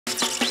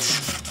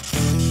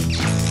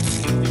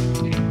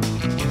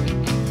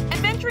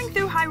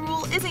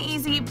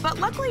but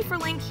luckily for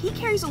Link, he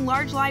carries a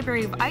large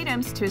library of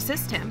items to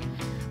assist him.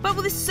 But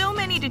with so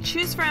many to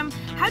choose from,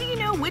 how do you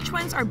know which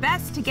ones are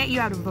best to get you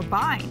out of a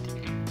bind?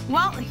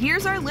 Well,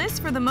 here's our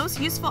list for the most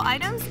useful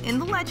items in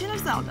The Legend of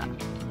Zelda.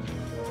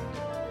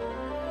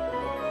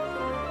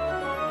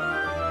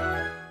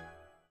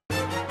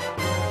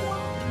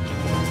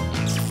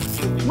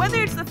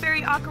 Whether it's the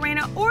Fairy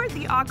Ocarina or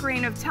the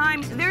Ocarina of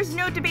Time, there's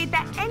no debate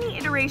that any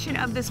iteration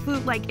of this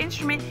flute-like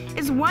instrument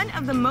is one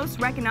of the most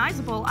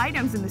recognizable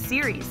items in the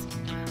series.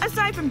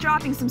 Aside from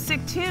dropping some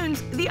sick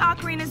tunes, the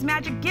Ocarina's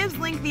magic gives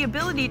Link the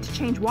ability to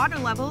change water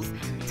levels,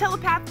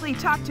 telepathically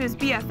talk to his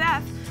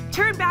BFF,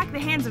 turn back the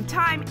hands of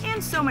time,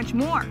 and so much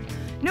more.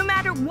 No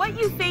matter what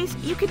you face,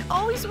 you can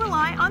always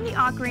rely on the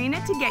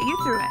Ocarina to get you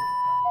through it.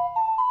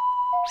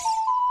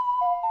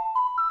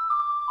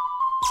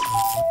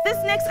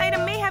 This next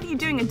item may have you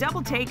doing a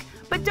double take,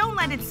 but don't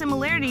let its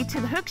similarity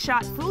to the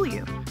hookshot fool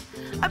you.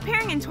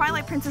 Appearing in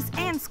Twilight Princess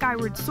and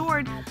Skyward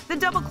Sword, the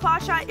double claw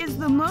shot is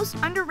the most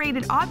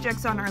underrated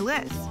objects on our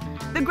list.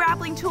 The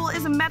grappling tool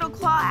is a metal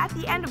claw at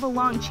the end of a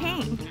long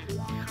chain.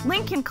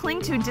 Link can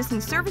cling to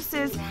distant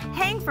surfaces,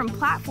 hang from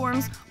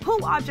platforms,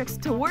 pull objects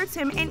towards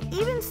him, and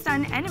even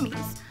stun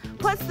enemies.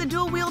 Plus, the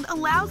dual wield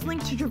allows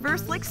Link to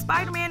traverse like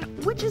Spider-Man,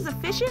 which is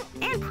efficient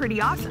and pretty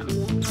awesome.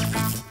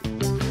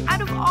 Out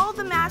of all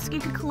the masks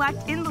you could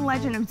collect in The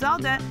Legend of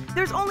Zelda,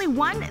 there's only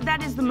one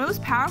that is the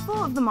most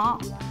powerful of them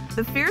all,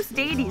 the Fierce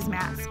Deity's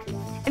mask.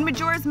 In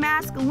Majora's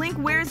Mask, Link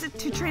wears it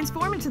to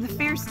transform into the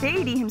Fierce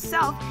Deity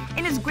himself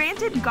and is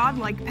granted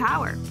godlike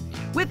power.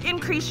 With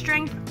increased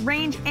strength,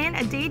 range, and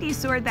a deity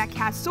sword that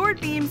casts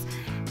sword beams,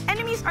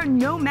 enemies are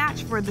no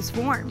match for this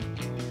form.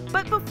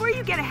 But before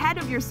you get ahead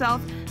of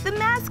yourself, the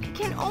mask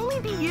can only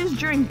be used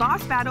during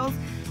boss battles,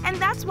 and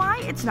that's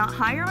why it's not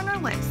higher on our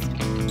list.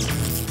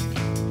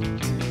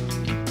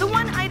 The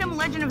one item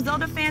Legend of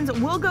Zelda fans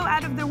will go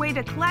out of their way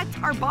to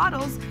collect are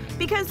bottles,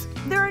 because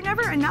there are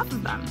never enough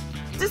of them.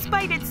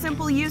 Despite its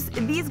simple use,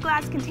 these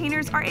glass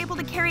containers are able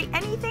to carry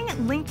anything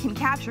Link can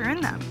capture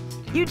in them.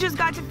 You just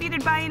got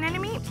defeated by an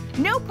enemy?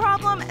 No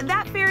problem,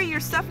 that fairy you're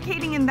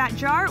suffocating in that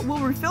jar will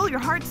refill your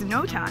hearts in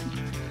no time.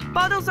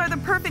 Bottles are the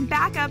perfect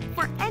backup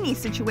for any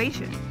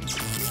situation.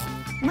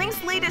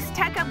 Link's latest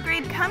tech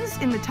upgrade comes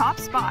in the top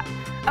spot.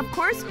 Of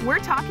course, we're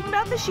talking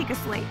about the Sheikah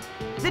Slate.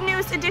 The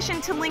newest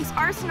addition to Link's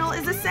arsenal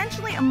is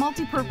essentially a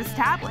multi-purpose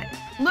tablet.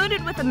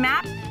 Loaded with a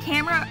map,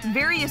 camera,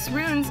 various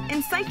runes,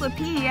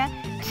 encyclopedia,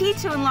 key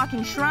to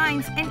unlocking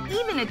shrines, and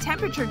even a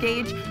temperature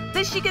gauge, the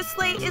Sheikah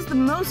Slate is the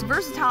most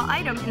versatile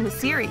item in the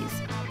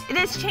series. It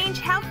has changed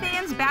how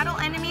fans battle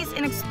enemies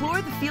and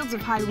explore the fields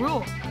of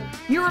Hyrule.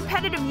 Your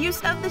repetitive use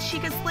of the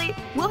Sheikah Slate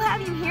will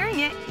have you hearing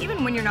it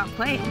even when you're not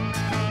playing.